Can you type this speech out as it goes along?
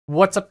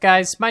What's up,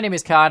 guys? My name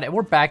is Khan, and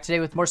we're back today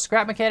with more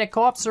Scrap Mechanic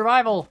Co-op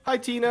Survival. Hi,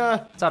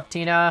 Tina. What's up,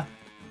 Tina?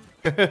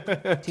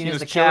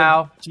 Tina's the chilling.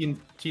 cow.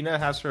 Tina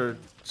has her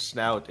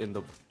snout in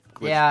the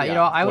glitch. Yeah, you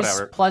know, I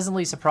whatever. was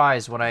pleasantly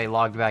surprised when I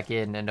logged back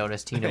in and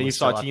noticed Tina And was you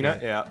saw still up Tina?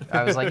 here. Yeah.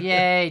 I was like,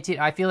 yay,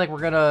 Tina. I feel like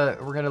we're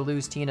gonna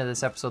lose Tina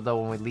this episode,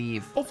 though, when we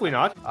leave. Hopefully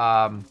not.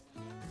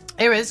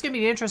 Anyway, this is gonna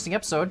be an interesting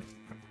episode.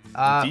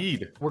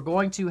 Indeed. We're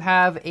going to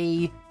have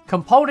a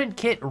component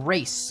kit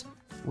race.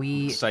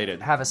 We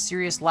Excited. have a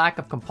serious lack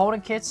of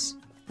component kits.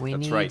 We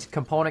That's need right.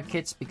 component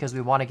kits because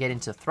we want to get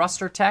into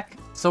thruster tech.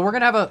 So we're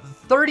going to have a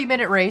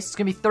 30-minute race. It's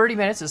going to be 30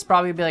 minutes. It's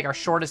probably going to be like our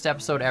shortest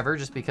episode ever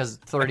just because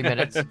 30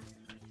 minutes.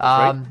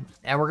 Right.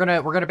 And we're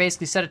going to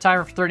basically set a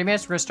timer for 30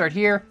 minutes. We're going to start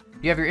here.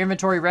 You have your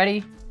inventory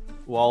ready?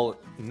 Well,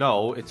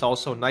 no, it's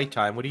also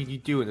nighttime. What are you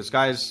doing? This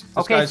guy's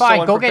Okay, so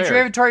fine. Go get your unprepared.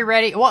 inventory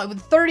ready. Well,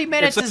 30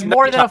 minutes It's is like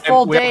more than a nighttime.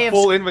 full We day have of...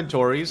 full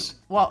inventories.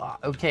 Well,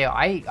 okay,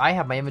 I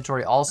have my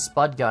inventory all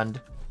spud gunned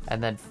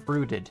and then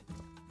fruited.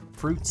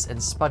 Fruits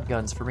and spud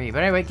guns for me.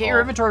 But anyway, get your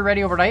inventory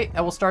ready overnight,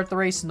 and we'll start the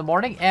race in the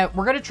morning. And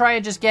we're going to try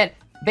and just get...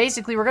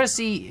 Basically, we're going to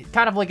see,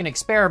 kind of like an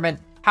experiment,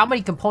 how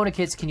many component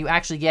kits can you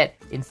actually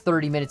get in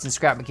 30 minutes in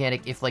Scrap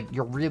Mechanic if, like,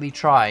 you're really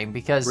trying,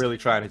 because... Really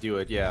trying to do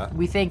it, yeah.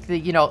 We think that,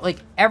 you know, like,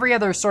 every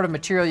other sort of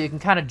material, you can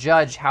kind of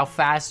judge how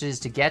fast it is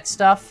to get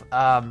stuff.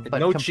 But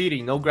No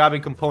cheating. No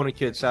grabbing component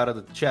kits out of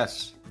the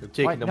chests. You're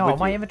taking them no, with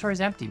my you. inventory's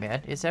empty,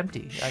 man. It's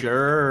empty.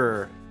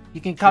 Sure. You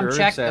can come Sure,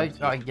 check. it's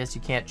empty. I guess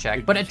you can't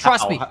check. But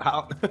trust me,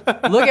 How?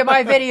 look at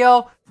my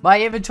video.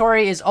 My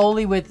inventory is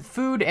only with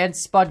food and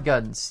spud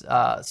guns.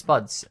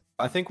 Spuds.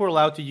 I think we're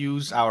allowed to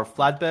use our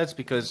flatbeds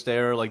because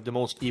they're like the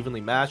most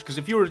evenly matched. Because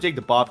if you were to take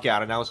the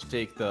Bobcat and I was to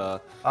take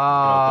the, the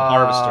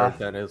harvester,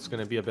 then it's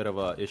going to be a bit of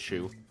a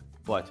issue.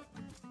 But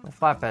My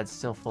flatbed's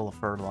still full of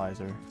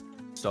fertilizer.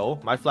 so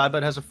my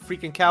flatbed has a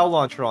freaking cow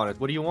launcher on it.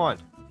 What do you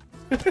want?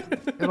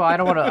 Well, I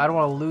don't want to. I don't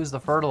want to lose the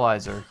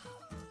fertilizer.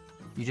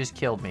 You just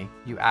killed me.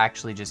 You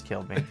actually just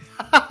killed me.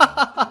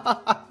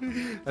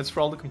 That's for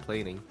all the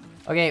complaining.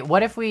 Okay,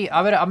 what if we?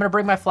 I'm gonna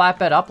bring my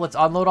flatbed up. Let's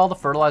unload all the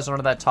fertilizer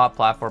onto that top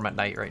platform at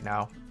night right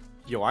now.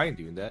 Yo, I ain't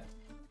doing that.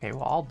 Okay,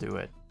 well I'll do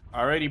it.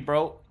 Alrighty,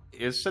 bro.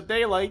 It's a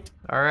daylight.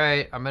 All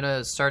right, I'm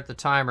gonna start the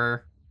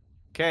timer.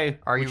 Okay.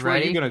 Are you Which way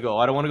ready? are you gonna go?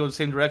 I don't want to go the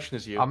same direction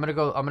as you. I'm gonna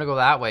go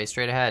that way,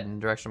 straight ahead in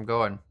the direction I'm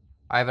going.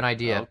 I have an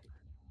idea. Oh,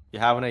 you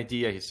have an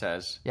idea, he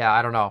says. Yeah,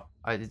 I don't know.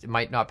 It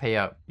might not pay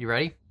out. You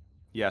ready?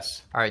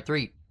 Yes. All right,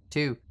 3,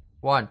 2,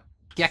 1.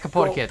 Get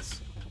component Go. kits.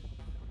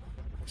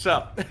 What's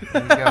up?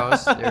 There he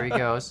goes. There he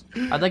goes.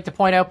 I'd like to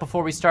point out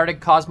before we started,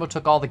 Cosmo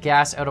took all the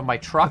gas out of my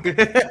truck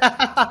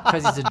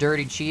because he's a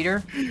dirty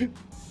cheater.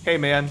 Hey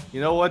man,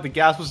 you know what? The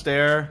gas was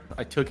there.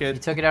 I took it.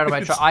 He took it out of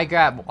my truck. I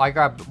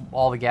grabbed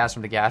all the gas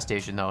from the gas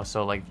station though.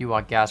 So like, if you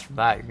want gas from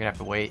that, you're gonna have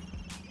to wait.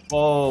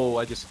 Oh,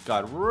 I just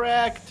got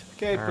wrecked.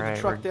 Okay, All put right,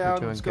 the truck we're down.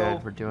 doing Let's good,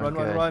 go. we're doing run,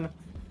 good. run, run.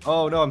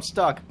 Oh no, I'm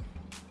stuck.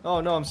 Oh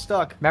no, I'm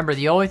stuck. Remember,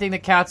 the only thing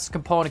that counts is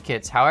component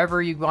kits.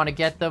 However you want to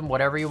get them,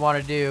 whatever you want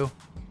to do.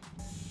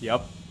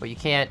 Yep. But you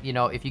can't, you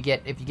know, if you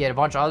get a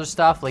bunch of other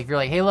stuff, like if you're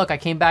like, hey, look, I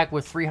came back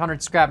with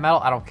 300 scrap metal.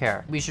 I don't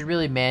care. We should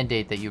really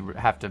mandate that you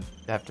have to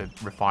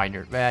refine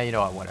your. You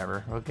know what?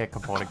 Whatever. We'll get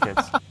component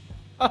kits.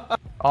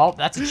 Oh,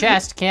 that's a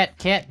chest.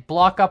 Can't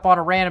block up on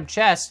a random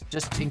chest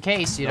just in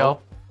case, you know.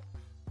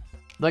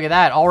 Look at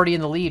that, already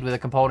in the lead with a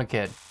component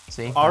kit.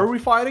 See? Are we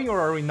refining or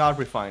are we not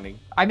refining?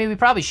 I mean, we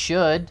probably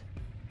should,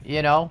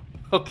 you know.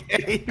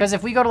 Okay. Because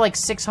if we go to like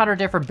 600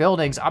 different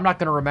buildings, I'm not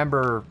gonna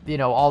remember, you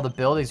know, all the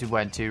buildings we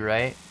went to,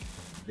 right?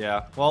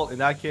 Yeah. Well, in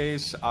that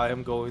case, I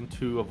am going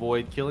to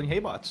avoid killing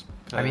haybots.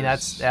 I mean,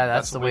 that's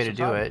the way to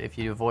do it. If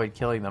you avoid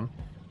killing them,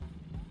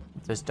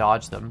 just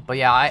dodge them. But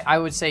yeah, I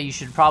would say you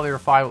should probably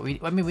refine what we.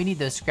 I mean, we need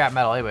the scrap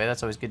metal anyway.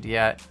 That's always good to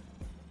get.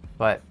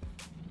 But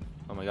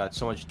Oh my god,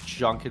 so much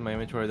junk in my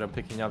inventory that I'm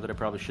picking up that I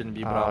probably shouldn't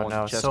be, but I oh want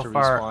no, the chest so to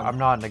far respawn. I'm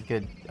not in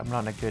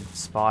a good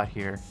spot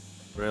here.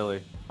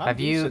 Really? I'm Have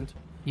decent.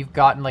 you've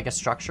gotten like a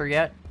structure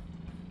yet?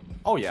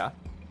 Oh yeah.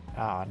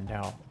 Oh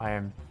no,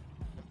 I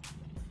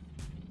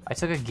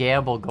took a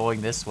gamble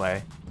going this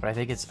way, but I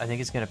think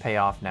it's gonna pay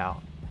off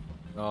now.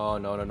 Oh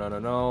no no no no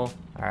no. All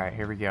right,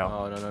 here we go.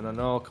 Oh no no no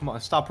no. Come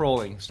on, stop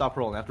rolling. Stop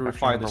rolling. I have to Structure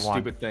refine number this 1.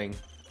 stupid thing.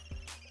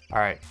 All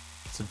right,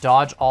 so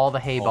dodge all the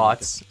hay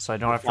bots, so I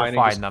don't have to Refining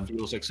refine just them.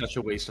 feels like such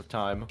a waste of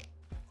time.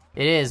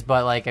 It is,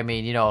 but like, I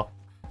mean, you know,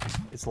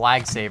 it's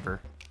lag saver.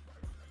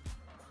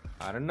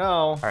 I don't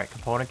know. All right,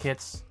 component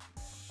kits.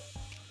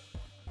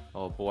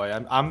 Oh boy,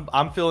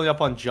 I'm filling up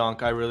on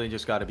junk. I really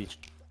just got to be,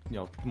 you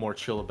know, more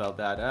chill about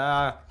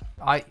that.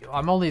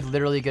 I'm only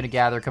literally gonna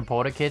gather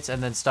component kits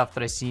and then stuff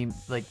that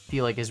I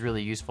feel like is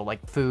really useful,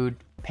 like food,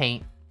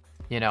 paint,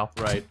 you know,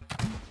 Right.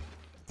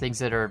 things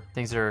that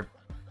are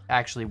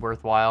actually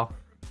worthwhile.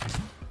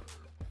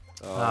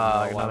 Oh,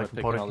 another no, I'm picking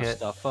component all this kit.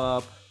 stuff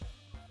up.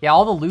 Yeah,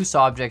 all the loose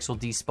objects will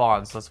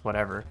despawn, so that's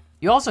whatever.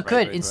 You also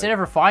could, instead of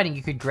refining,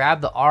 you could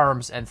grab the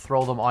arms and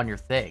throw them on your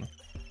thing.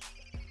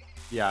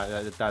 Yeah,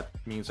 that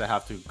means I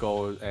have to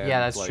go and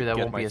Yeah, that's like, true. That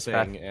get won't my be as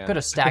bad. thing and... Could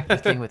have stacked the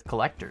thing with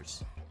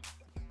collectors.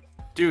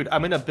 Dude,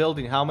 I'm in a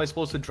building. How am I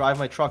supposed to drive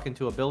my truck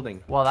into a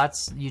building? Well,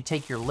 that's... You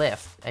take your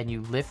lift, and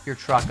you lift your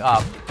truck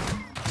up.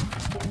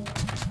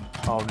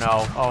 Oh,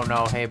 no. Oh,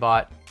 no. Hey,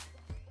 bot.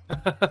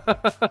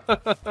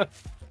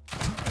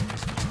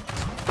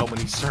 So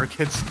many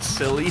circuits. It's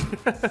silly.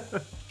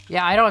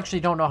 Yeah, I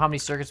don't know how many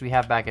circuits we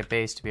have back at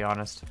base, to be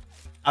honest.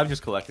 I'm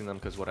just collecting them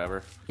because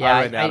whatever. Yeah,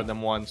 I ran out of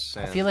them once.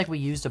 And... I feel like we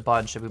used a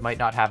bunch, and we might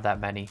not have that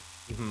many.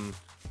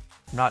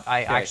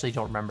 I actually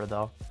don't remember,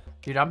 though.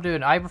 Dude,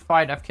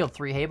 I've killed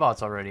 3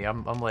 haybots already.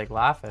 I'm like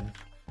laughing.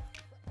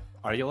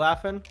 Are you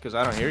laughing? Because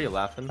I don't hear you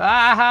laughing.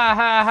 Ah, ha,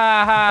 ha, ha,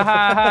 ha,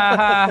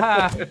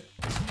 ha, ha, ha.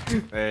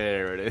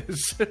 There it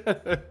is.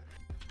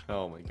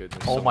 Oh my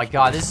goodness. Oh so my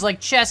god, this is like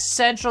chest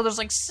central. There's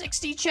like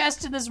 60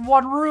 chests in this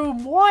one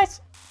room. What?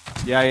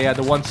 Yeah,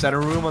 the one center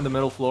room on the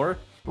middle floor.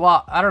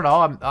 Well, I don't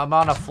know. I'm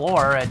on a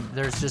floor and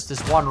there's just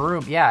this one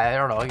room. Yeah, I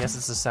don't know. I guess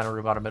it's the center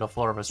room on a middle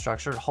floor of a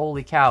structure.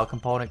 Holy cow,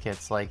 component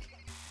kits. Like,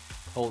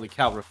 holy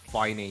cow,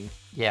 refining.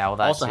 Yeah, well,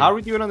 that's also, how are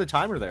we doing on the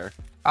timer there?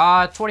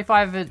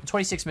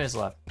 26 minutes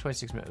left.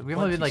 26 minutes. We've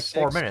only been like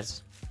 4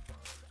 minutes.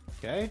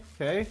 Okay.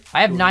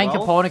 I have 9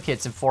 component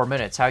kits in 4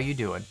 minutes. How you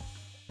doing?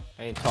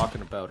 I ain't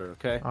talking about it,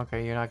 okay?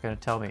 Okay, you're not gonna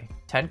tell me.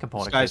 10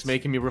 component kits. This guy's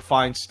making me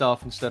refine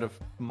stuff instead of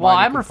Well,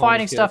 I'm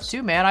refining stuff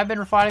too, man. I've been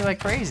refining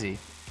like crazy.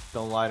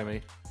 Don't lie to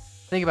me.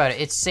 Think about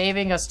it. It's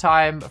saving us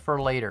time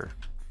for later.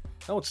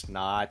 No, it's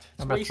not.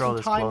 It's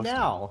wasting time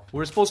now.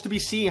 We're supposed to be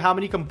seeing how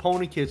many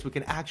component kits we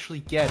can actually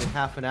get in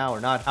half an hour,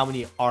 not how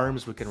many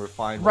arms we can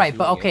refine. Right,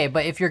 but okay,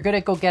 but if you're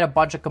gonna go get a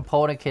bunch of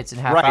component kits in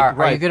half an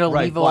hour, are you gonna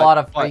leave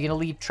are you gonna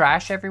leave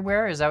trash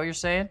everywhere? Is that what you're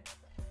saying?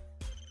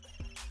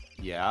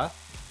 Yeah.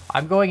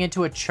 I'm going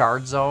into a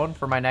charge zone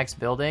for my next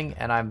building,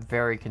 and I'm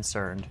very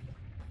concerned.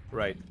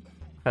 Right.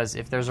 Because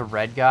if there's a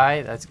red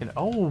guy, that's gonna...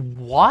 Oh,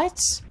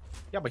 what?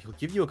 Yeah, but he'll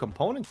give you a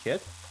component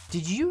kit.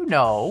 Did you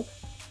know...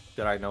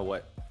 Did I know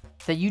what?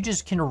 That you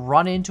just can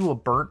run into a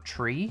burnt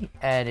tree,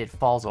 and it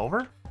falls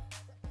over?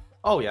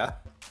 Oh, yeah.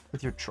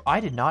 With your...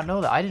 I did not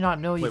know that. I did not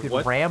know you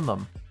could ram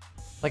them.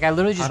 Like, I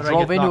literally just How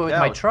drove into it with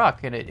my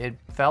truck, and it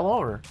fell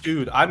over.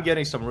 Dude, I'm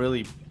getting some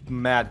really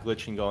mad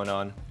glitching going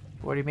on.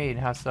 What do you mean?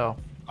 How so?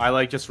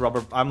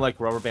 I'm like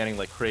rubber banding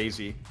like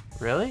crazy.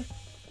 Really?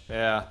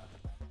 Yeah.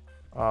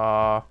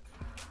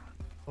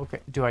 Okay.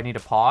 Do I need to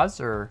pause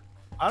or?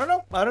 I don't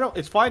know.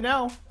 It's fine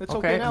now. It's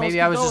okay now.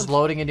 Maybe I was just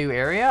loading a new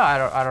area.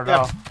 I don't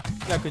know.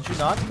 Yeah. Could you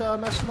not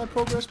mess with my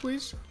progress,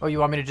 please? Oh, you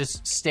want me to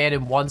just stand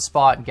in one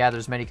spot and gather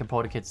as many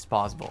component kits as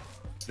possible?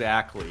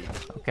 Exactly.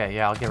 Okay.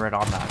 Yeah, I'll get right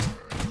on that.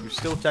 You're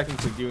still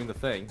technically doing the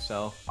thing,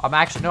 so. I'm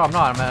actually no, I'm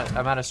not.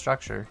 I'm at a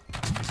structure.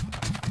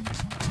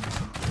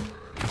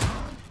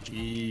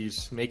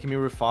 Jeez, making me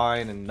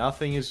refine, and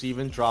nothing is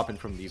even dropping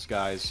from these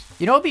guys.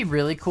 You know what'd be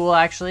really cool,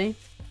 actually?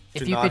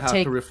 If you could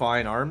take to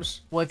refine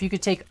arms? Well, if you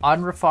could take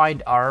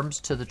unrefined arms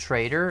to the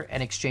trader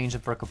and exchange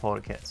them for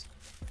component kits.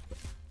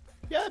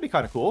 Yeah, that'd be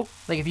kind of cool.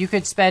 Like, if you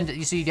could spend...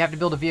 So you'd have to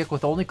build a vehicle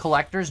with only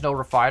collectors, no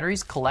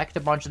refineries, collect a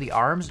bunch of the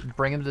arms,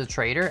 bring them to the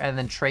trader, and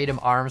then trade him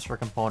arms for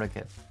component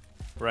kits.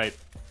 Right.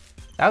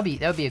 That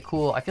would be a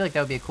cool... I feel like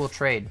that would be a cool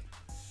trade.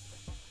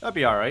 That'd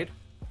be alright.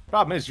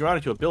 Problem is, you're on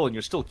into a building,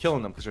 you're still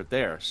killing them because they're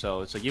there.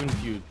 So it's like, even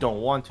if you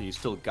don't want to, you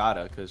still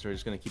gotta, because they're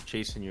just gonna keep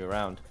chasing you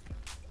around.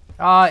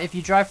 If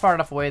you drive far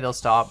enough away, they'll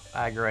stop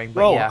aggroing. But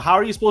bro, yeah. How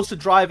are you supposed to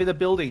drive in a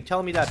building?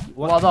 Tell me that.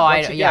 Well, no,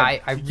 I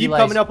you keep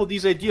coming up with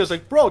these ideas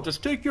like, bro,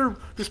 just take your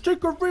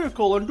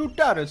vehicle and do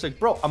that. And it's like,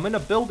 bro, I'm in a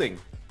building.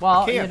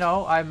 Well, you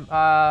know, I'm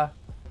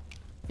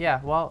yeah.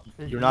 Well,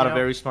 you're not a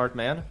very smart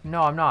man.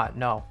 No, I'm not.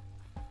 No.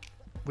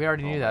 We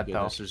already knew that,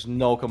 though. There's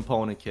no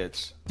component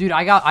kits. Dude,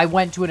 I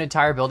went to an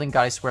entire building,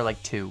 got, I swear,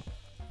 like 2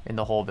 in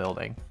the whole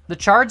building. The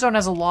charge zone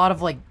has a lot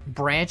of, like,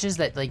 branches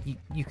that, like,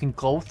 you can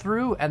go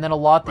through, and then a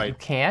lot that you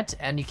can't,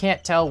 and you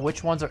can't tell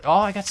which ones are... Oh,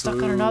 I got stuck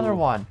on another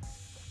one.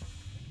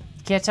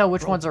 You can't tell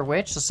which ones are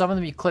which, so some of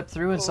them you clip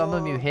through and some of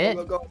them you hit.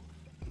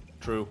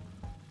 True.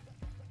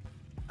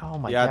 Oh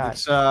my god.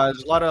 Yeah,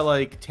 there's a lot of,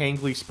 like,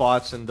 tangly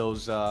spots in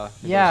those, those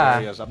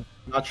areas. I'm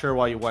not sure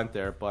why you went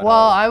there, but...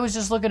 Well, I was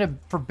just looking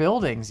for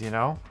buildings, you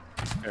know?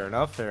 Fair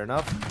enough, fair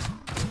enough.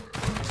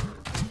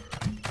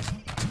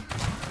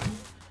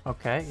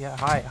 Okay, yeah,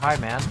 hi,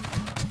 man.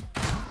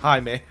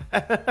 Hi, man.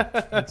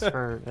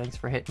 thanks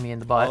for hitting me in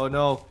the butt. Oh,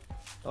 no.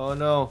 Oh,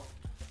 no.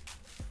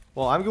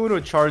 Well, I'm going to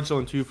a charge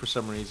zone, too, for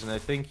some reason. I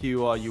think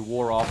you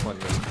wore off on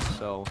me,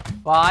 so...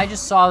 Well, I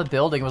just saw the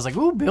building. I was like,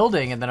 ooh,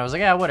 building. And then I was like,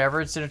 yeah, whatever.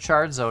 It's in a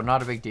charge zone.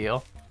 Not a big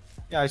deal.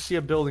 Yeah, I see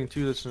a building,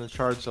 too, that's in a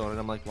charge zone. And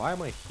I'm like, why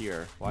am I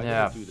here? Why did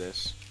I do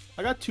this?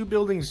 I got 2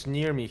 buildings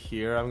near me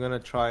here. I'm going to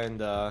try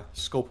and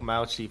scope them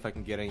out, see if I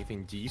can get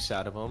anything decent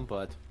out of them,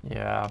 but...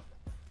 Yeah.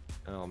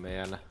 Oh,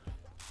 man.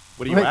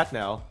 What are you at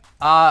now?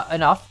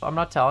 Enough. I'm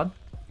not telling.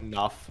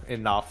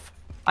 Enough.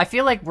 I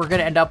feel like we're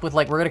gonna end up with,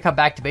 like, we're gonna come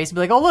back to base and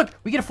be like, oh, look,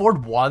 we can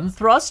afford 1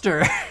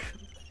 thruster.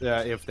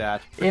 Yeah, if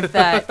that. If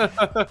that.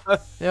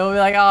 They'll be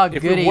like, oh,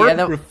 goody. If it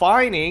weren't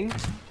refining,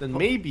 then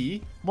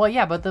maybe. Well,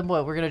 yeah, but then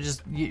what? We're gonna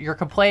just you're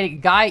complaining.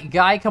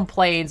 Guy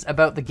complains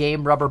about the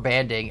game rubber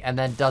banding and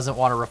then doesn't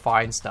want to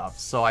refine stuff.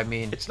 So I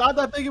mean, it's not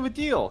that big of a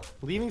deal.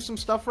 Leaving some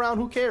stuff around,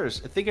 who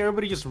cares? I think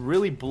everybody just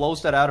really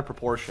blows that out of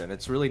proportion.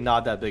 It's really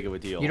not that big of a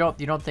deal. You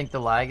don't think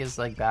the lag is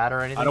like bad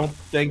or anything? I don't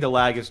think the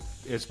lag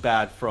is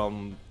bad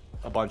from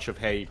a bunch of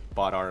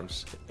bot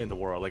arms in the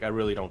world. Like, I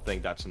really don't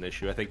think that's an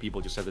issue. I think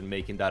people just have been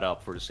making that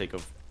up for the sake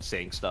of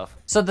saying stuff.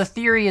 So the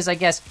theory is, I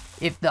guess,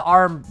 if the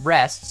arm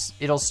rests,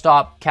 it'll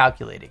stop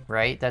calculating,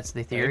 right? That's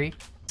the theory.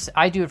 Okay.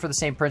 I do it for the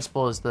same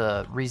principle as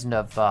the reason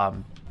of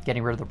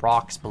getting rid of the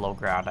rocks below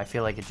ground. I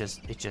feel like it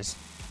just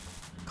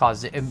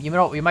causes it. You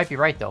know, you might be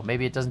right though.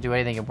 Maybe it doesn't do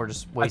anything, and we're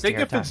just wasting our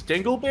time. I think if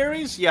it's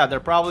dingleberries, yeah,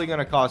 they're probably going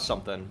to cause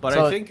something. But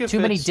so I think if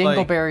too many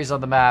dingleberries on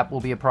the map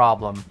will be a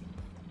problem.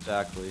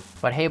 Exactly.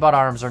 But haybot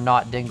arms are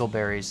not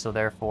dingleberries, so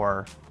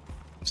therefore...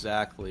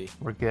 Exactly.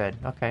 We're good.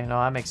 Okay, no,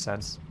 that makes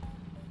sense.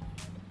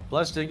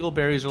 Plus,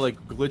 dingleberries are, like,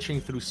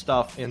 glitching through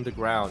stuff in the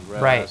ground,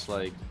 right? Right.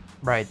 Like...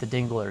 Right, the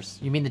dinglers.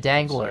 You mean the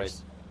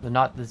danglers.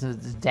 Sorry. This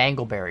is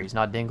dangleberries,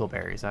 not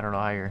dingleberries. I don't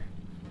know how you're...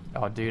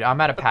 Oh, dude, I'm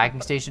at a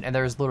packing station, and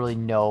there's literally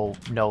no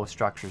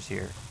structures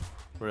here.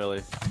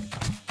 Really?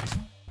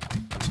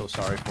 I'm so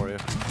sorry for you.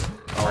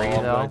 Are you, though?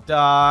 I'm gonna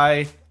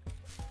die.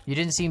 You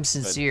didn't seem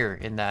sincere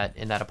in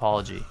that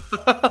apology.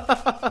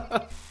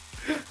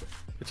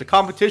 It's a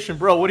competition,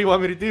 bro. What do you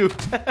want me to do?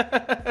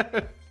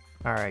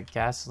 All right,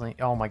 gasoline.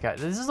 Oh my god,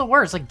 this is the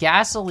worst. Like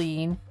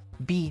gasoline,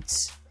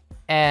 beets,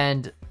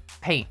 and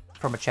paint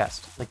from a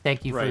chest. Like,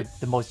 thank you for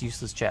the most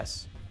useless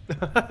chest.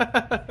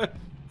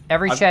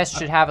 Every chest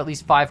should have at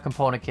least 5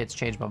 component kits.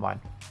 Change my mind.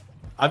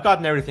 I've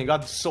gotten everything.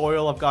 I've gotten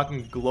soil. I've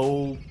gotten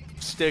glow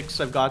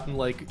sticks. I've gotten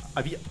like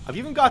I've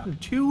even gotten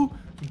 2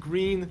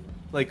 green.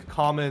 Like,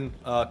 common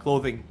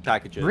clothing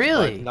packages.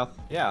 Really?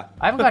 Yeah.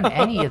 I haven't gotten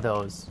any of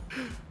those.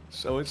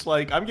 So it's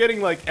like, I'm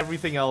getting, like,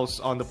 everything else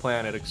on the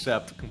planet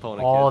except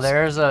component Oh,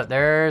 kits.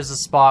 there's a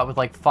spot with,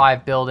 like,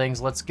 5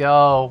 buildings. Let's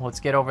go. Let's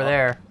get over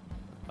there.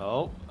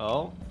 Oh.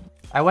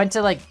 I went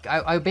to, like,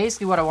 I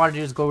basically what I wanted to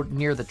do is go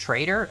near the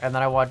trader, and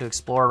then I wanted to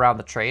explore around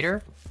the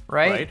trader,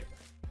 right?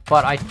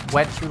 But I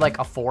went through, like,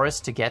 a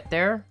forest to get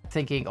there,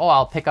 thinking, oh,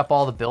 I'll pick up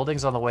all the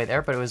buildings on the way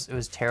there, but it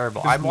was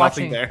terrible. There's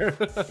nothing there.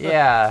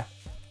 Yeah.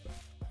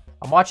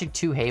 I'm watching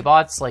 2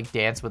 haybots, like,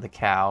 dance with a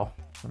cow.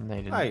 And they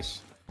didn't,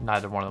 nice.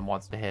 Neither one of them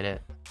wants to hit it.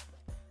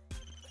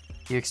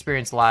 If you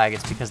experience lag,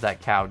 it's because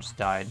that cow just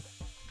died.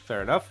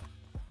 Fair enough.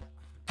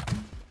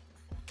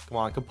 Come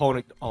on,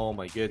 component... Oh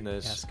my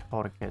goodness. Yes,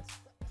 component kits.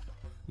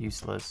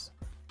 Useless.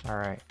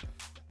 Alright.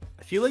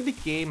 I feel like the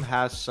game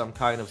has some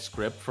kind of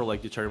script for,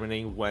 like,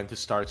 determining when to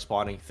start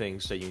spawning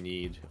things that you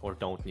need or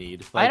don't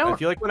need. Like, I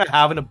feel like when I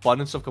have an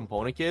abundance of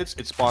component kits,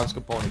 it spawns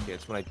component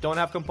kits. When I don't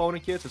have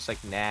component kits, it's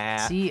like,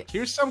 nah. See,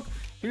 here's some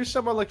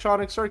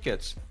electronic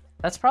circuits.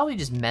 That's probably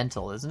just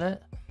mental, isn't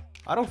it?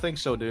 I don't think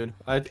so, dude.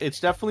 There's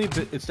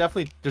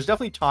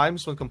definitely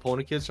times when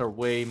component kits are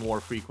way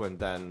more frequent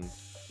than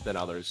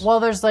others.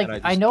 Well, there's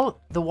like, I know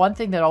the one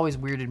thing that always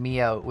weirded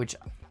me out, which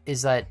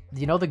is that,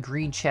 you know, the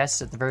green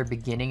chests at the very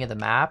beginning of the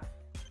map?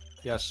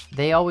 Yes.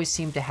 They always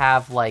seem to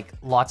have, like,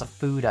 lots of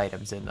food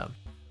items in them.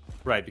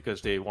 Right, because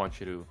they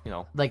want you to, you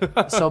know... Like,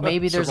 so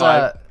maybe there's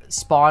a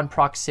spawn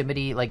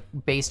proximity, like,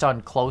 based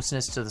on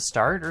closeness to the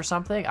start or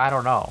something? I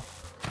don't know.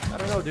 I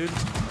don't know, dude.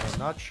 I'm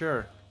not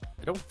sure.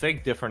 I don't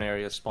think different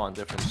areas spawn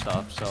different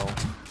stuff, so...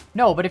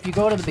 No, but if you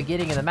go to the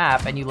beginning of the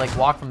map and you, like,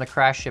 walk from the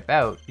crash ship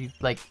out, you,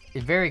 like,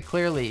 it very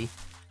clearly...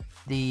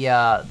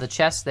 The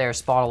chests there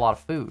spawn a lot of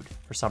food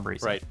for some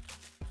reason. Right.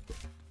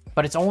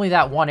 But it's only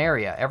that one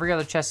area. Every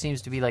other chest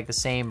seems to be like the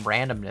same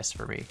randomness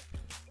for me.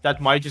 That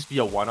might just be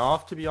a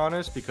one-off, to be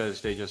honest, because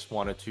they just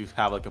wanted to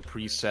have like a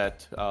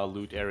preset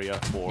loot area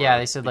for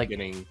they said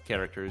beginning like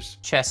characters.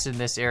 Chests in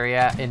this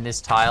area, in this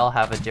tile,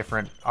 have a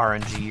different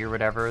RNG or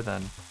whatever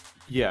than...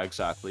 Yeah,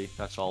 exactly.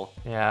 That's all.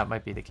 Yeah, it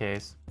might be the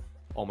case.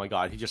 Oh my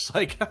god, he just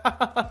like...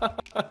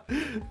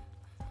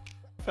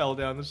 fell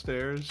down the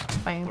stairs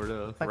or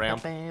the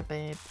ramp.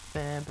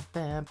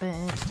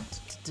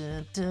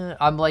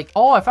 I'm like,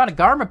 oh, I found a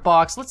garment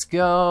box. Let's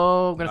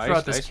go. I'm gonna throw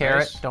out this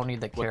carrot. Nice. Don't need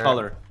the carrot. What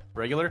color?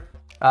 Regular?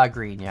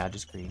 Green. Yeah,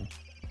 just green.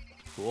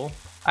 Cool.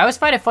 I always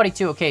find it funny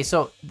too. Okay,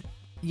 so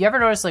you ever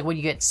notice like when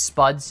you get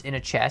spuds in a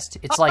chest,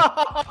 it's like,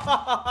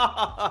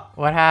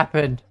 what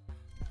happened?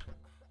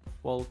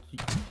 Well.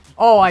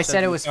 Oh, I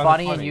said it was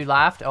funny and you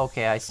laughed.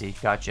 Okay, I see.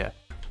 Gotcha.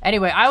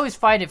 Anyway, I always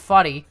find it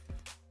funny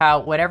how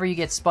whenever you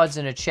get spuds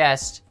in a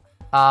chest,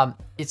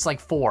 it's like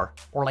 4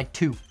 or like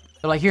 2.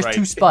 They're like, here's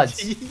 2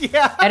 spuds.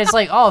 Yeah. And it's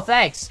like, oh,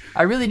 thanks.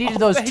 I really needed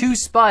those 2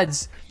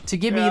 spuds to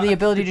give me the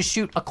ability to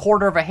shoot a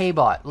quarter of a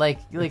haybot. Like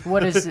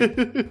what is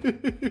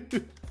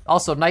it?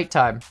 Also,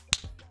 nighttime.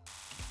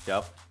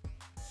 Yep.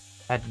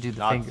 I had to do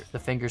the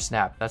finger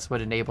snap. That's what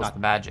enables the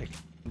magic.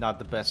 Not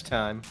the best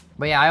time.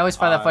 But yeah, I always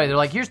find that funny. They're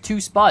like, here's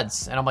 2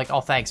 spuds. And I'm like,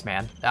 oh, thanks,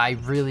 man. I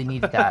really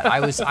needed that. I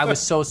was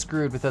so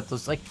screwed without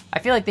those. Like, I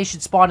feel like they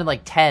should spawn in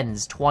like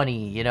 10s,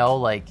 20, you know?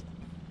 Like,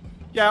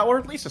 Yeah, or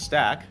at least a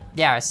stack.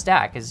 Yeah, a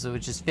stack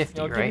which is 50,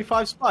 you know, right? Give me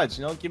 5 spuds.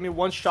 You know, give me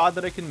 1 shot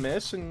that I can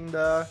miss, and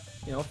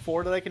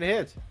 4 that I can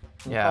hit.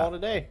 We'll call it a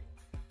day.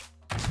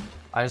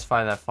 I just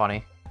find that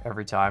funny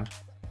every time.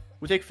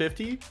 We take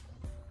 50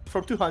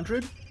 from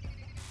 200,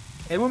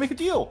 and we'll make a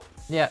deal.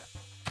 Yeah.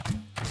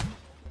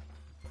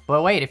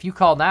 But wait, if you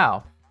call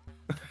now,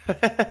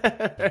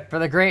 for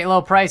the great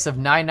low price of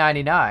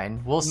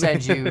 $9.99, we'll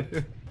send you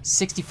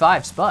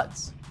 65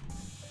 spuds.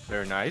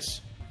 Very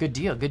nice. Good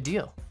deal, good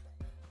deal.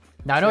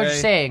 Now I know what you're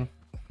saying.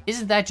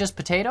 Isn't that just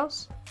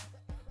potatoes?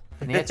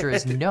 And the answer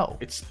is no.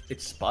 It's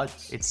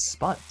spuds. It's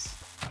spuds.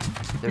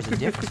 There's a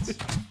difference.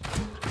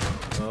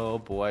 Oh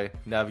boy,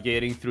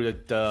 navigating through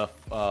the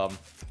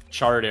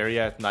charred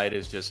area at night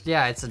is just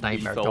it's a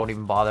nightmare. Don't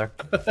even bother.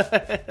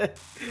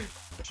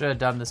 Should have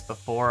done this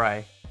before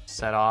I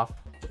set off.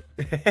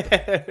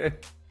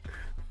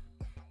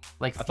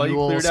 Like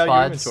fuel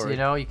spuds, you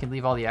know, you can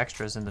leave all the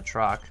extras in the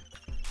truck.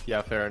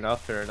 Yeah, fair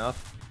enough, fair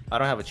enough. I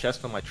don't have a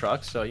chest on my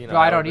truck, so you know. No,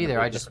 I don't either.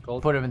 I just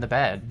put them in the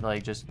bed,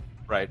 like just.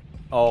 Right.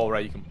 Oh,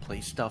 right. You can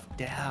place stuff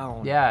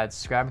down. Yeah, it's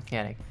scrap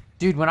mechanic.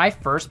 Dude, when I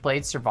first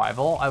played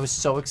Survival, I was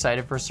so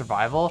excited for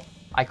Survival.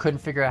 I couldn't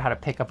figure out how to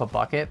pick up a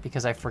bucket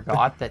because I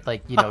forgot that,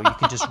 like, you know, you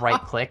can just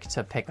right-click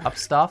to pick up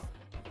stuff.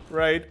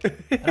 Right.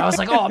 And I was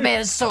like, oh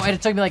man, it's so. And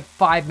it took me like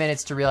 5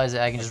 minutes to realize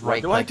that I can just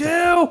right-click. What do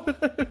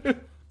I do?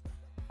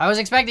 I was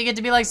expecting it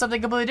to be like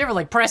something completely different,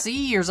 like press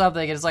E or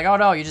something, and it's like, oh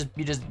no, you just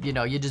build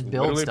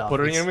Literally stuff. Put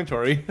it in your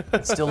inventory.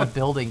 It's still a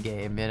building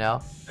game, you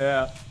know.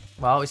 Yeah.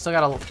 Well, we still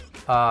got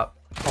a.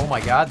 Oh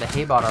my God, the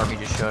Haybot army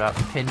just showed up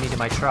and pinned me to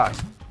my truck.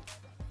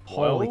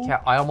 Holy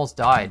cow! I almost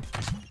died.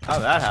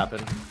 How'd that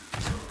happen?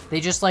 They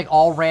just like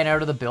all ran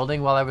out of the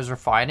building while I was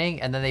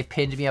refining, and then they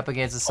pinned me up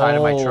against the side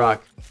of my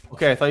truck.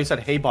 Okay, I thought you said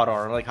Haybot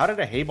arm. Like, how did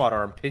a Haybot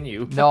arm pin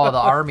you? No, the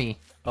army.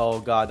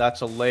 Oh God,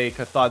 that's a lake.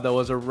 I thought that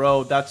was a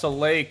road. That's a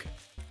lake.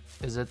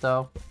 Is it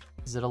though?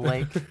 Is it a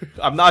lake?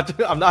 I'm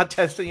not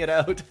testing it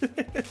out.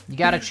 You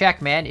gotta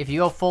check, man. If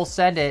you go full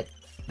send it,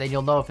 then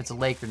you'll know if it's a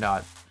lake or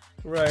not.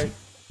 Right.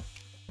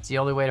 It's the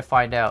only way to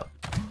find out.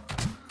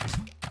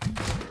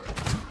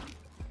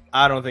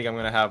 I don't think I'm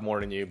gonna have more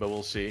than you, but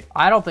we'll see.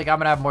 I don't think I'm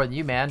gonna have more than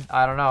you, man.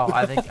 I don't know.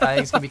 I think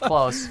it's gonna be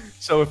close.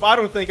 So if I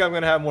don't think I'm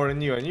gonna have more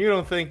than you, and you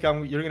don't think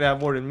you're gonna have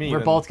more than me, we're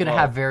both gonna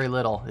have very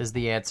little. Is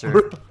the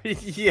answer?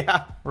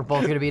 Yeah. We're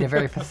both gonna be in a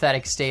very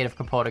pathetic state of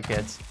component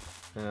kits.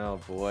 Oh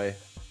boy.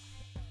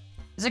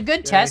 It's a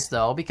good test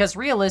though, because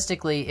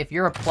realistically, if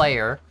you're a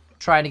player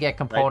trying to get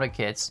component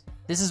kits,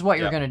 this is what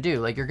you're gonna do.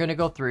 Like, you're gonna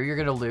go through, you're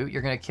gonna loot,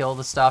 you're gonna kill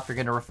the stuff, you're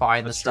gonna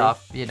refine the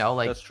stuff. You know,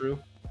 like, that's true.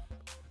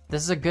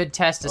 This is a good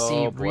test to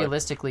see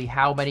realistically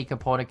how many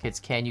component kits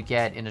can you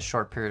get in a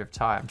short period of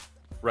time.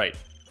 Right.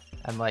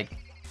 And like,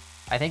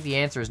 I think the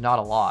answer is not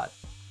a lot.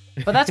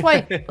 But that's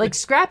why, like,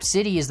 Scrap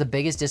City is the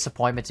biggest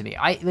disappointment to me.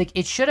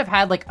 It should have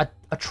had like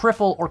a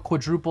triple or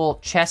quadruple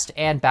chest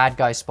and bad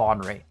guy spawn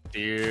rate.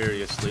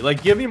 Seriously,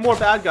 like, give me more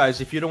bad guys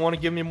if you don't want to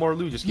give me more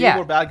loot. Just give me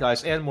more bad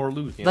guys and more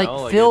loot. You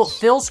know? Like,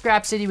 fill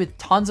Scrap City with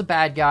tons of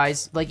bad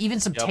guys. Like, even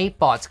some tape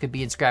bots could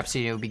be in Scrap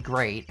City. It would be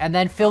great. And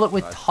then fill it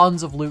with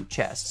tons of loot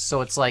chests.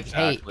 So it's like,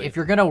 hey, if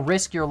you're gonna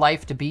risk your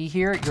life to be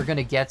here, you're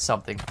gonna get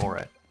something for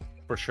it.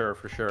 For sure,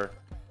 for sure.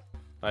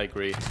 I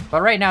agree.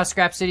 But right now,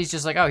 Scrap City's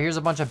just like, oh, here's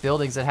a bunch of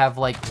buildings that have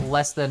like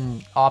less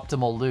than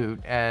optimal loot,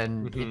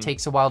 and it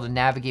takes a while to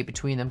navigate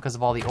between them because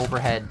of all the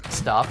overhead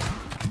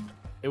stuff.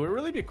 It would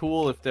really be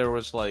cool if there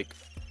was like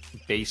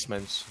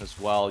basements as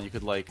well. You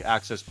could like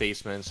access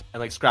basements, and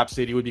like Scrap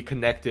City would be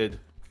connected,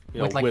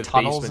 with like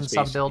tunnels in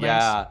some buildings.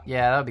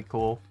 Yeah, that'd be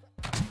cool.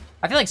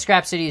 I feel like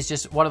Scrap City is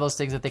just one of those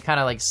things that they kind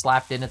of like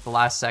slapped in at the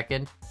last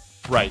second.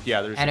 Right.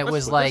 Yeah. And it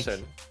was like,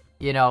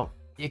 you know,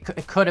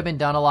 it could have been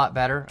done a lot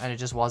better, and it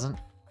just wasn't.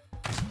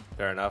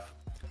 Fair enough.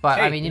 But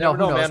I mean, who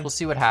knows? Man. We'll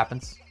see what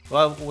happens.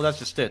 Well, that's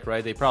just it,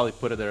 right? They probably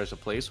put it there as a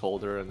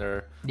placeholder, and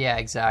they're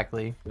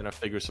exactly gonna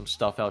figure some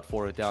stuff out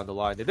for it down the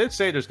line. They did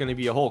say there's gonna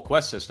be a whole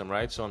quest system,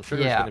 right? So I'm sure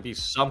there's gonna be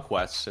some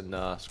quests in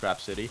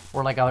Scrap City,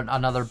 or like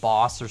another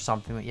boss or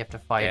something that you have to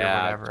fight or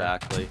whatever.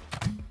 Exactly.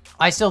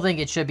 I still think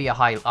it should be a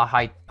high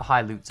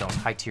loot zone,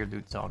 high tier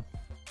loot zone.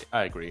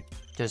 I agree.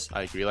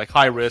 I agree. Like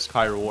high risk,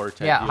 high reward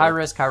type deal. High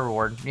risk, high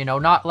reward. You know,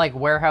 not like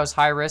warehouse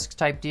high risk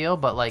type deal,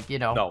 but like, you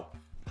know,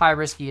 high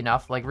risky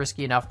enough, like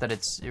risky enough that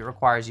it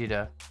requires you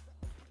to,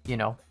 you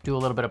know, do a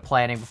little bit of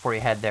planning before you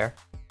head there.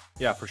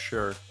 Yeah, for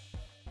sure.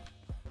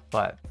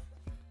 But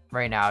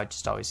right now, it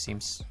just always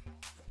seems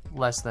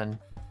less than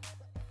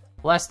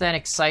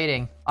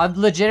exciting. I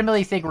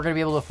legitimately think we're gonna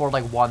be able to afford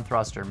like one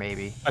thruster,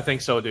 maybe. I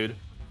think so, dude.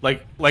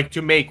 Like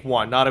to make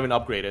one, not even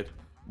upgrade it.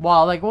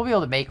 Well, like we'll be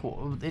able to make.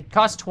 It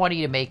costs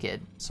 20 to make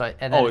it. So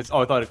and then I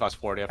thought it cost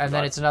 40. And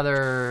then it's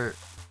another.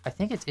 I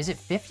think is it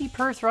 50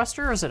 per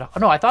thruster, or is it? Oh,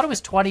 no, I thought it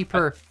was 20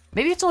 per.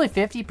 Maybe it's only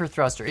 50 per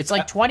thruster. It's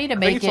like 20 to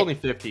make it. It's only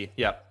 50.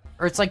 Yeah.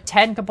 Or it's like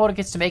 10 component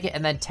kits to make it,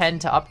 and then 10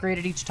 to upgrade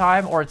it each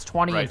time, or it's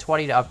 20 and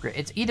 20 to upgrade.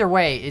 It's either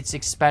way, it's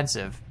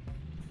expensive.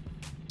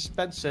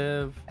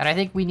 And I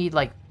think we need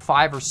like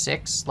 5 or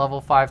 6 level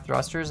 5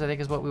 thrusters. I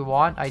think is what we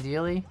want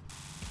ideally.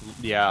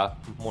 Yeah,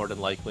 more than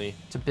likely.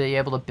 To be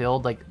able to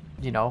build, like,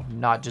 you know,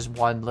 not just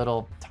one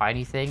little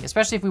tiny thing.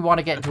 Especially if we want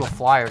to get into a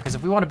flyer. Because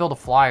if we want to build a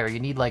flyer, you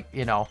need, like,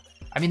 you know...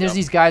 I mean, there's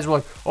these guys who are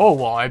like, oh,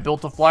 well, I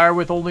built a flyer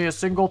with only a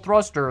single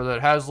thruster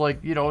that has,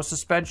 like, you know,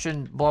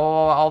 suspension, blah, blah,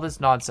 blah, all this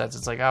nonsense.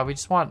 It's like, oh, we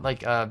just want,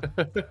 like, a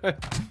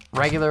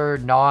regular,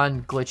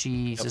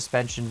 non-glitchy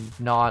suspension,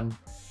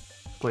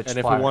 non-glitch And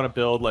if flyer. we want to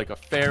build, like, a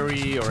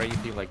ferry or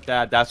anything like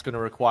that, that's going to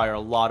require a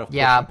lot of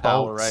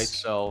power, right?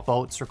 So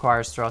boats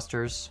requires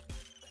thrusters.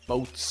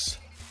 Boats.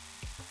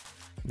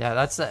 Yeah,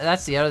 that's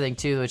the other thing,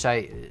 too, which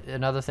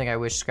another thing I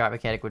wish Scrap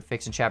Mechanic would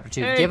fix in Chapter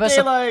 2. Hey, Give us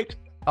daylight!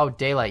 Oh,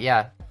 daylight,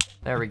 yeah.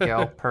 There we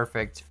go.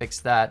 Perfect.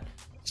 Fix that.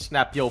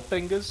 Snap your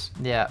fingers.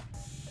 Yeah.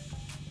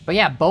 But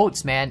yeah,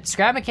 boats, man.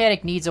 Scrap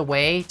Mechanic needs a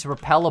way to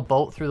propel a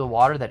boat through the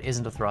water that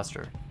isn't a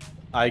thruster.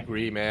 I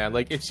agree, man.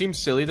 Like, it seems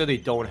silly that they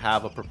don't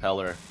have a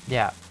propeller.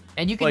 Yeah.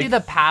 And you can do the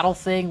paddle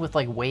thing with,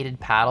 like, weighted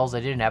paddles. I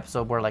did an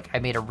episode where, like, I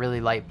made a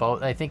really light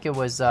boat. I think it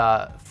was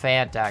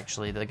Fant,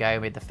 actually, the guy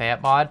who made the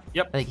Fant mod.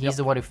 Yep. I think he's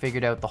the one who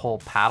figured out the whole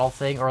paddle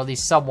thing, or at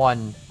least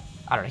someone...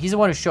 I don't know. He's the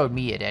one who showed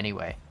me it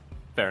anyway.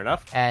 Fair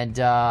enough. And,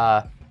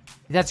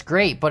 that's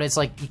great, but it's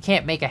like you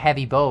can't make a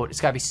heavy boat.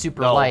 It's got to be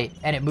super light,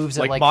 and it moves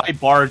at like my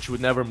barge would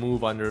never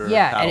move under.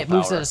 Yeah, and it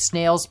moves at a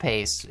snail's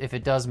pace if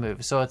it does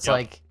move. So it's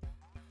like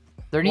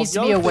there needs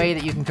to be a way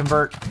that you can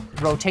convert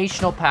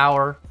rotational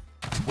power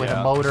with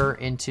a motor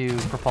into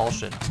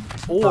propulsion,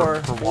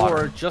 or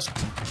just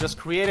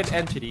create an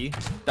entity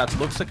that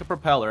looks like a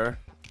propeller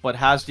but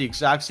has the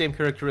exact same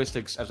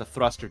characteristics as a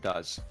thruster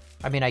does.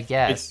 I mean, I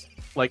guess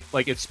it's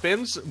like it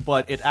spins,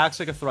 but it acts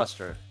like a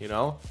thruster. You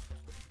know.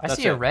 I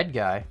see a red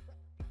guy.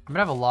 I'm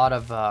gonna have a lot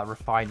of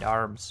refined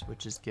arms,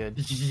 which is good.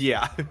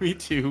 Yeah, me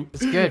too.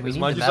 It's good. We as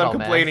need much the as metal, I'm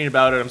complaining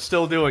about it, I'm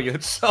still doing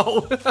it.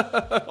 So,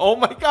 oh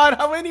my god,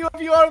 how many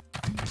of you are?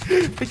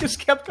 They just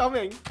kept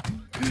coming.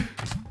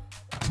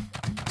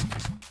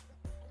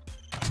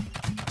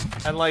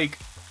 And like,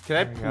 can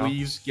I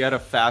please get a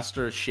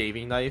faster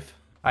shaving knife?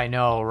 I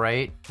know,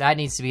 right? That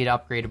needs to be an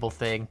upgradable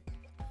thing.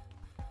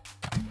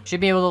 Should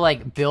be able to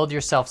like build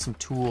yourself some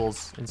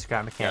tools in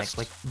Scrap Mechanics,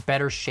 like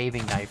better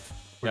shaving knife.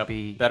 Would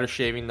be better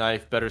shaving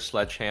knife, better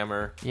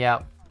sledgehammer. Yeah.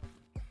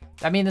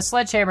 I mean, the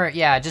sledgehammer,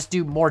 yeah, just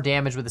do more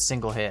damage with a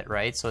single hit,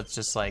 right? So it's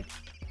just like,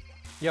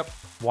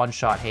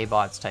 one-shot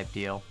Haybots type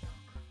deal.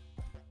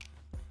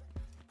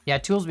 Yeah,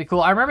 tools would be cool.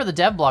 I remember the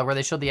dev blog where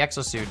they showed the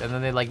exosuit, and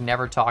then they like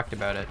never talked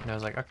about it. And I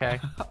was like, okay.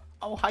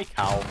 Oh, hi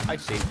cow! I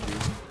saved you.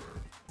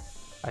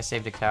 I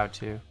saved a cow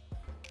too.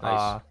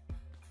 Nice.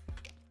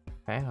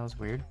 Okay, that was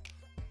weird.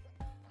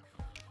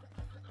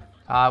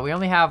 We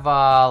only have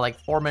like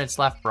 4 minutes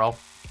left, bro.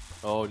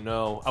 Oh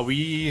no, are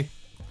we?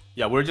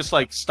 Yeah, we're just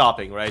like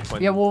stopping, right?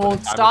 When we'll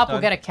stop. We'll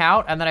get a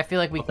count, and then I feel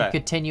like we can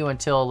continue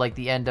until like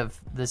the end of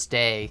this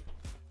day,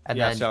 and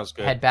then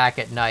head back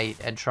at night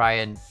and try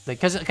and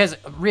because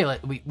really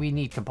we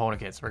need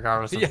component kits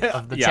regardless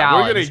of the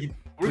challenge.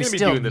 We're gonna be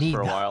doing this for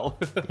a while.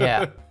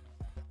 Yeah,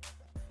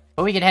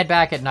 but we can head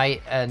back at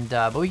night, and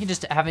but we can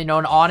just have an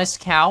honest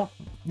count.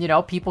 You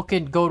know, people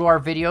can go to our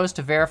videos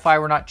to verify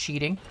we're not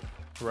cheating.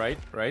 Right.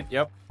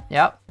 Yep.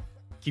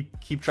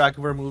 Keep track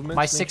of our movements.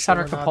 My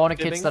 600 component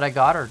kits that I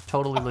got are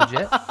totally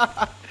legit.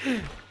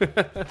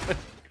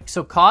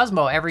 So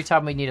Kosmo, every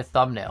time we need a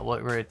thumbnail,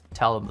 we're going to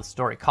tell him the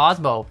story.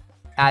 Cosmo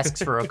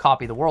asks for a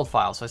copy of the world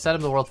file. So I send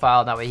him the world file,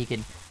 and that way he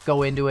can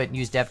go into it and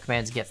use dev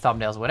commands and get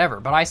thumbnails, whatever.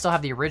 But I still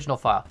have the original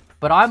file.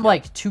 But I'm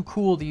like too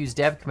cool to use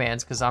dev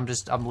commands because I'm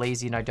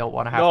lazy and I don't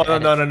want to have to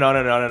edit.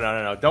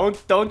 No.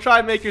 Don't try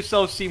and make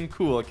yourself seem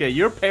cool, okay?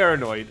 You're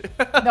paranoid.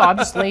 No, I'm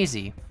just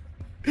lazy.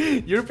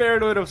 You're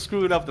paranoid of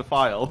screwing up the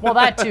file. Well,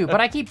 that too,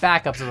 but I keep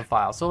backups of the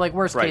file. So, like,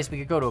 worst case, we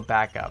could go to a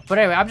backup. But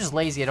anyway, I'm just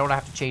lazy. I don't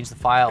have to change the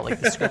file, like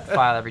the script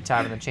file every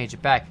time and then change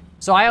it back.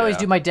 So I always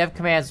do my dev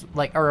commands,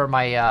 like, or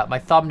my my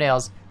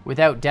thumbnails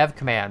without dev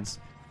commands,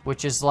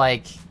 which is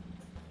like,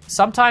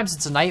 sometimes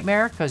it's a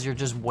nightmare because you're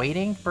just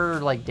waiting for,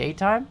 like,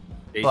 daytime.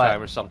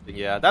 Or something,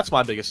 yeah. That's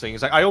my biggest thing.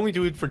 Is like I only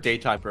do it for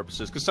daytime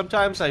purposes because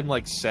sometimes I'm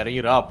like setting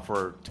it up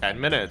for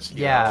 10 minutes.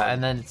 You know?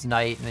 And then it's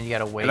night, and then you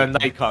gotta wait. And then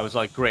night comes,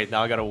 like great.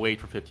 Now I gotta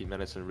wait for 15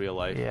 minutes in real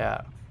life.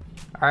 Yeah.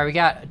 All right, we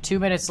got 2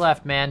 minutes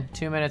left, man.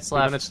 2 minutes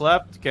left. 2 minutes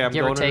left. Okay, I'm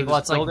give going or take. Well,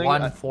 it's like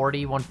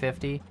 140,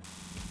 150.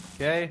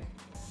 Okay.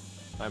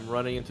 I'm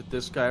running into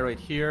this guy right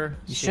here.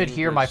 You should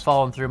hear my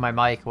phone through my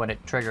mic when it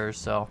triggers.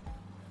 So.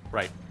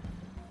 Right.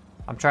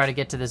 I'm trying to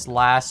get to this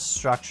last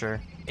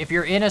structure. If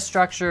you're in a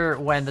structure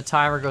when the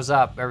timer goes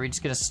up, are we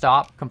just gonna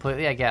stop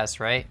completely? I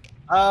guess, right?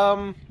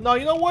 No,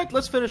 you know what?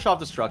 Let's finish off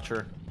the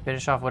structure.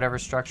 Finish off whatever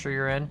structure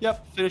you're in?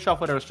 Yep, finish off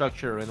whatever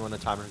structure you're in when the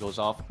timer goes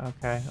off.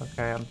 Okay,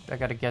 I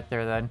gotta get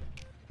there then.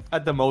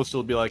 At the most,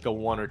 it'll be like a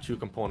 1 or 2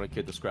 component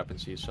kit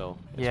discrepancy, so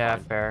yeah,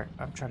 fine. fair.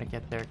 I'm trying to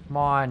get there. Come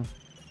on.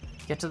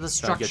 Get to the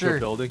structure. Get to the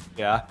building?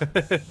 Yeah.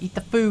 Eat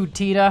the food,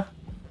 Tina.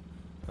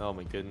 Oh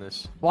my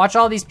goodness. Watch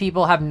all these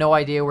people have no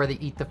idea where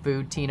the Eat the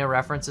Food Tina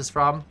reference is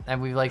from,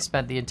 and we've like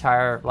spent the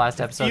entire last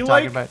episode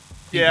talking about...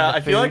 Yeah, I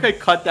feel like I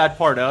cut that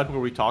part out where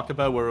we talked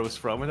about where it was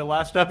from in the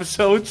last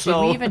episode.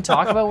 So did we even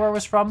talk about where it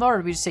was from though, or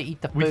did we just say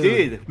eat the food? We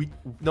did.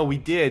 We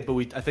did,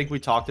 but I think we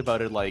talked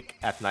about it like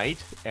at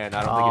night, and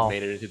I don't think it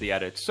made it into the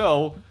edit.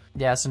 So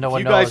yeah, so no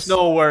one knows. knows. You guys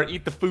know where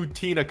Eat the Food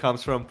Tina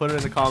comes from. Put it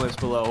in the comments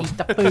below. Eat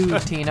the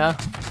food, Tina.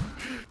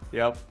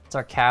 Yep. It's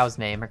our cow's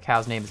name. Her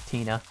cow's name is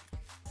Tina.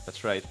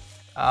 That's right.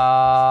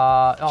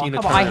 Oh, Tina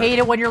come on. I hate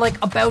it when you're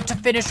like about to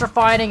finish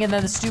refining and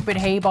then the stupid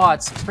hay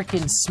bots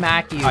freaking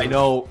smack you. I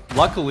know.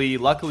 Luckily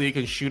you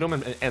can shoot them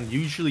and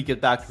usually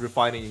get back to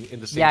refining in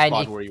the same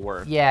spot where you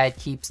were. Yeah, it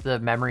keeps the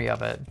memory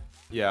of it.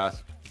 Yeah,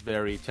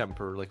 very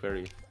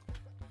very.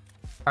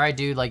 All right,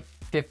 dude, like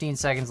 15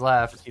 seconds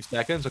left. 15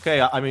 seconds? Okay,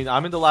 I mean,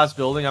 I'm in the last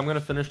building. I'm going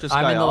to finish this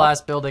guy off. I'm in the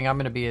last building. I'm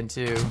going to be in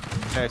too.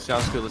 Okay,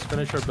 sounds good. Let's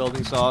finish our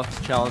buildings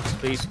off. Challenge is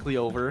basically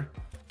over.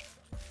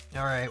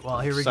 All right, well,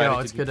 here we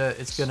go.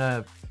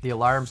 The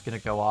alarm's gonna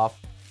go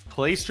off.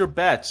 Place your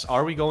bets.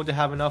 Are we going to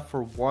have enough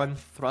for one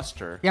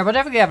thruster? Yeah, we'll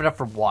definitely have enough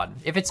for one.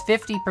 If it's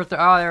 50 per,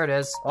 oh, there it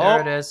is. There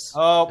it is.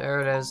 Oh.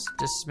 There it is.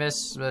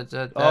 Dismiss.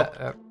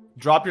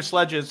 Drop your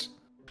sledges.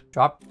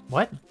 Drop,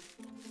 what?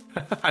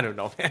 I don't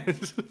know, man.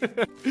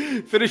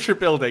 Finish your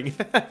building.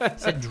 I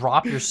said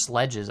drop your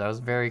sledges. I was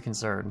very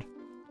concerned.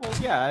 Well,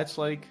 yeah, it's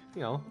like,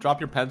 you know,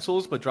 drop your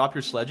pencils, but drop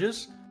your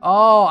sledges.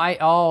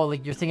 Oh,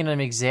 like you're thinking of an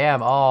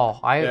exam. Oh,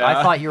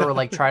 I thought you were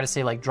like trying to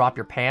say like drop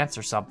your pants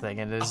or something,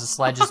 and there's a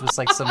sledges was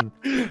like some.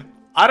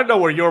 I don't know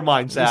where your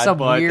mind's at. Some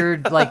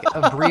weird like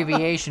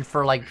abbreviation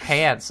for like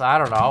pants. I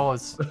don't know.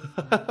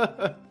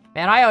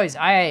 Man,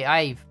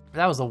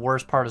 that was the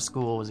worst part of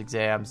school was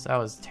exams. That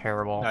was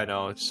terrible. I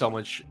know, it's so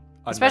much.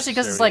 Especially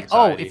because it's like,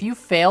 anxiety. oh, if you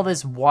fail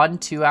this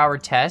 1-2-hour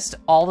test,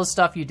 all the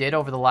stuff you did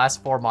over the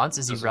last 4 months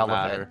is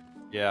irrelevant. Matter.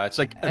 Yeah, it's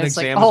like an it's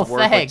exam like, is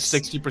worth thanks.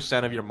 like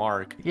 60% of your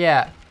mark.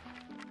 Yeah.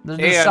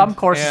 There's some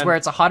courses where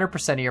it's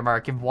 100% of your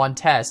mark in one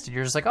test, and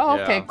you're just like, oh,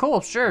 okay,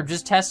 cool, sure.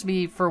 Just test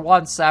me for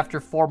once after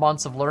 4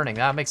 months of learning.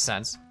 That makes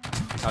sense.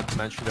 Not to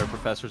mention there are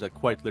professors that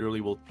quite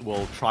literally will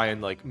try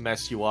and like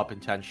mess you up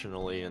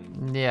intentionally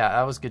and. Yeah,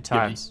 that was good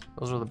times.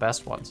 Those were the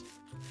best ones.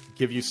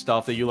 Give you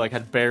stuff that you like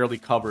had barely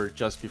covered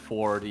just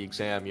before the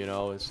exam, you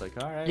know? It's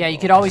like, all right. Yeah, you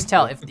could always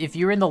tell if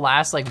you're in the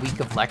last like week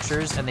of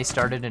lectures and they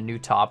started a new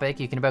topic,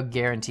 you can about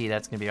guarantee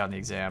that's gonna be on the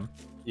exam.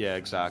 Yeah,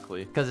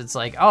 exactly. Because it's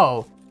like,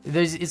 oh,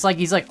 it's like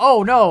he's like,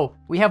 oh no,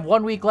 we have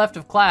 1 week left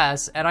of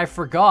class, and I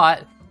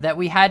forgot that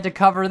we had to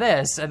cover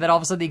this, and then all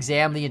of a sudden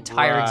the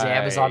entire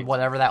exam is on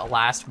whatever that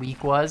last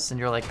week was, and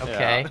you're like,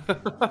 okay,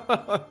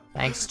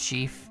 thanks,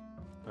 chief.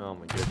 Oh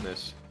my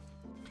goodness.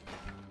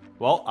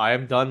 Well, I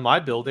am done my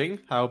building.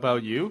 How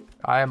about you?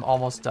 I am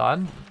almost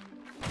done.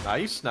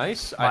 Nice,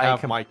 nice. I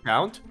have my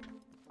count.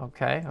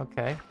 Okay,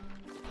 okay.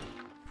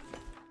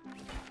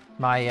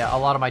 A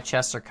lot of my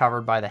chests are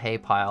covered by the hay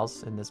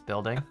piles in this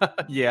building.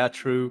 Yeah,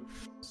 true.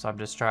 So I'm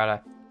just trying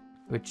to,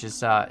 which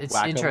is it's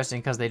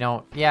interesting because they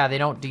don't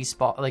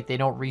despawn, like they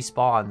don't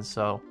respawn.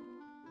 So.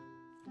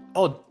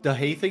 Oh, the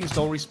hay things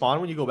don't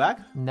respawn when you go back?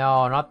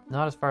 No,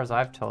 not as far as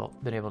I've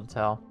been able to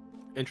tell.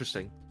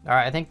 Interesting. All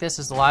right, I think this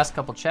is the last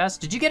couple chests.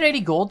 Did you get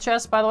any gold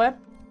chests, by the way?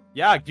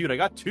 Yeah, dude, I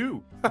got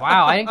 2.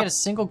 Wow, I didn't get a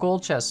single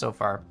gold chest so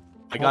far.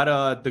 I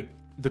got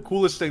the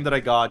coolest thing that I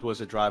got was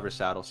a driver's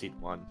saddle seat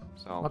one.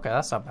 So okay,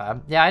 that's not bad.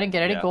 Yeah, I didn't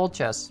get any gold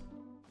chests.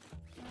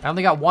 I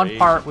only got one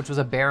part, which was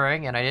a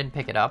bearing, and I didn't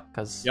pick it up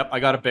because. Yep, I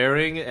got a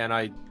bearing, and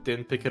I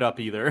didn't pick it up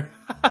either.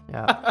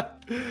 Yeah.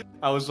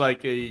 I was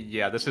like,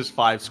 yeah, this is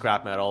 5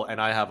 scrap metal, and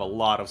I have a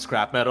lot of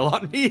scrap metal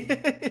on me.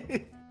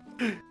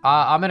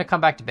 I'm gonna come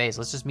back to base.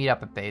 Let's just meet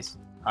up at base.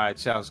 All right,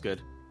 sounds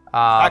good.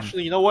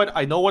 Actually, you know what?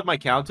 I know what my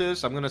count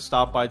is. I'm gonna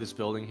stop by this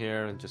building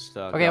here and just.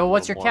 Okay, well,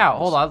 what's your count?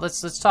 Hold on,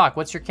 let's talk.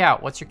 What's your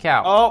count? What's your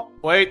count? Oh,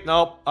 wait,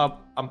 no. I'm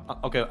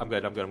okay. I'm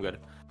good.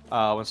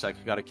 1 sec.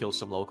 I gotta kill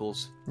some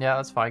locals. Yeah,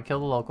 that's fine. Kill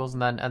the locals,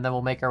 and then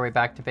we'll make our way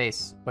back to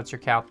base. What's your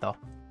count though?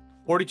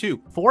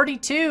 42.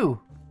 42.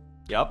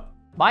 Yep.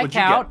 My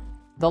count.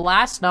 The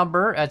last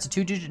number. It's a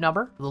 2-digit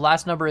number. The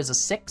last number is a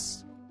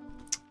 6.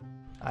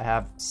 I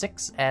have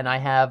 6, and I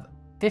have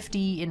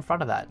 50 in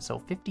front of that, so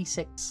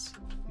 56.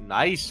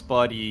 Nice,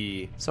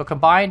 buddy. So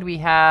combined, we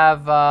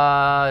have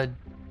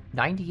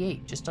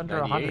 98, just under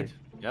 100.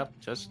 Yep,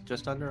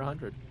 just under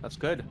 100. That's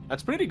good.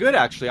 That's pretty good,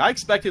 actually. I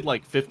expected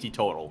like 50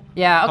 total.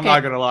 Yeah, okay. I'm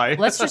not gonna lie.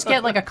 Let's just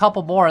get like a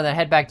couple more and then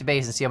head back to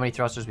base and see how many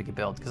thrusters we can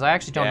build, because I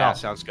actually don't know. Yeah,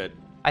 sounds good.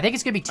 I think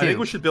it's gonna be 2. I think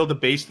we should build the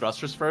base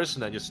thrusters first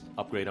and then just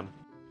upgrade them.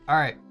 All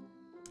right.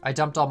 I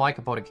dumped all my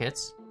component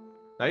kits.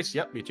 Nice.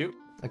 Yep, me too.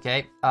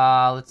 Okay.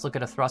 Let's look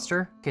at a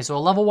thruster. Okay, so a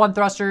level 1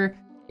 thruster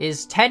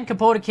is 10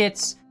 component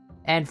kits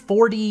and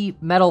 40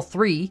 metal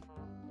 3,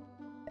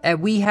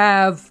 and we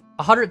have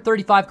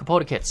 135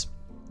 component kits.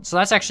 So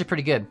that's actually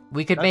pretty good.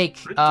 We could make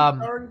pretty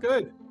darn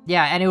good.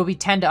 Yeah, and it would be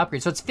 10 to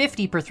upgrade. So it's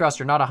 50 per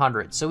thruster, not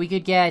 100. So we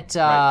could get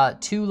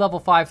 2 level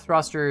 5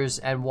 thrusters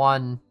and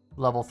 1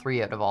 level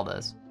 3 out of all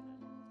this.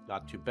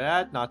 Not too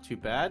bad, not too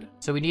bad.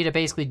 So we need to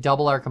basically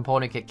double our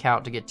component kit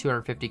count to get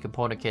 250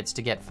 component kits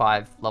to get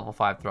 5 level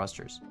 5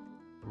 thrusters.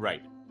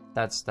 Right.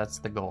 That's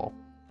the goal.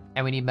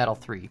 And we need metal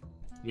 3.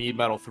 Need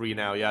metal 3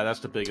 now. Yeah, that's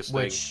the biggest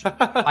which thing.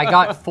 I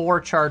got 4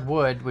 charred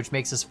wood, which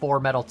makes us 4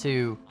 metal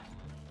 2,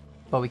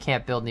 but we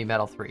can't build need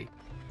metal 3.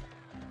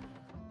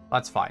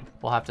 That's fine.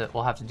 We'll have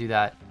to do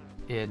that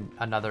in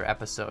another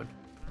episode.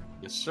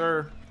 Yes,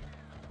 sir.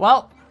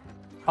 Well,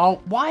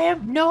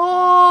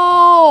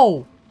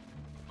 no!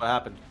 What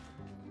happened?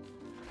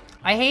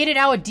 I hated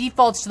how it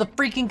defaults to the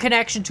freaking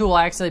connection tool.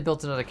 I accidentally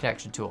built another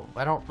connection tool.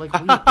 I don't, like,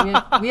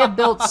 we have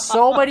built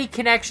so many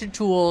connection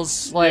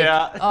tools, like,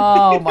 yeah.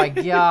 Oh my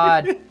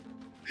god.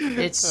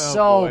 It's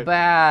so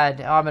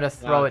bad. I'm gonna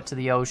throw it to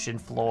the ocean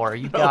floor.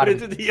 You got it.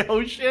 Throw it into the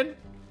ocean?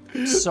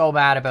 So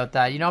mad about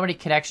that. You know how many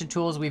connection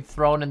tools we've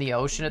thrown in the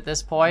ocean at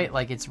this point?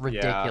 Like, it's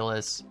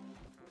ridiculous.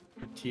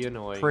 Pretty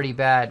annoying. Pretty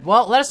bad.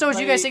 Well, let us know what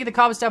you guys think in the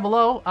comments down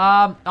below.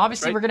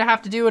 Obviously, we're going to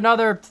have to do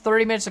another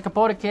 30 minutes of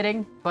Capote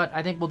kitting, but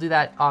I think we'll do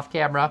that off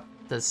camera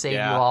to save you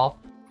all.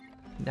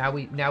 Now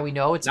we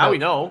know it's now we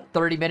know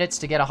 30 minutes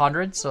to get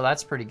 100, so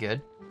that's pretty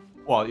good.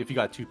 Well, if you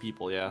got 2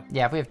 people, yeah.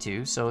 Yeah, if we have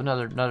 2, so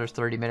another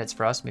 30 minutes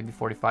for us, maybe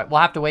 45.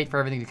 We'll have to wait for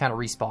everything to kind of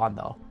respawn,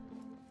 though.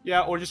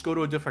 Yeah, or just go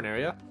to a different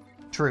area.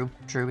 True.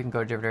 We can go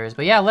to different areas.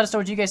 But yeah, let us know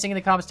what you guys think in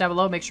the comments down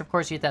below. Make sure, of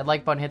course, you hit that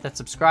like button, hit that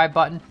subscribe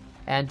button.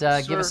 And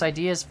give us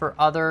ideas for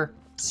other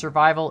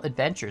survival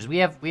adventures. We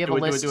have a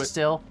list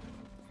still.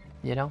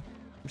 You know,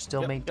 we're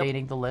still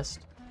maintaining the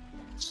list.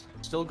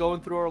 Still going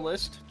through our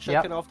list,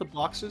 checking off the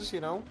boxes,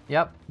 you know.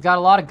 Yep, got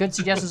a lot of good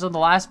suggestions on the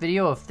last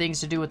video of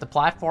things to do with the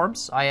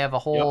platforms. I have a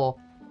whole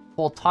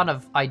ton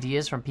of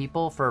ideas from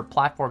people for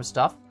platform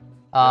stuff.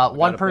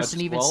 One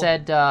person even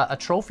said a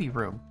trophy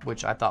room,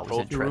 which I thought was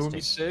interesting. Trophy room would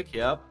be sick.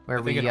 Yep. Where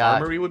I think an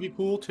armory would be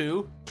cool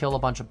too. Kill a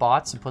bunch of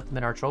bots and put them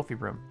in our trophy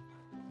room.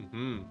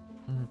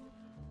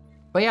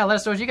 But yeah, let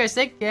us know what you guys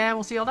think, and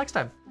we'll see you all next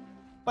time.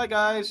 Bye,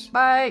 guys.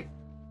 Bye.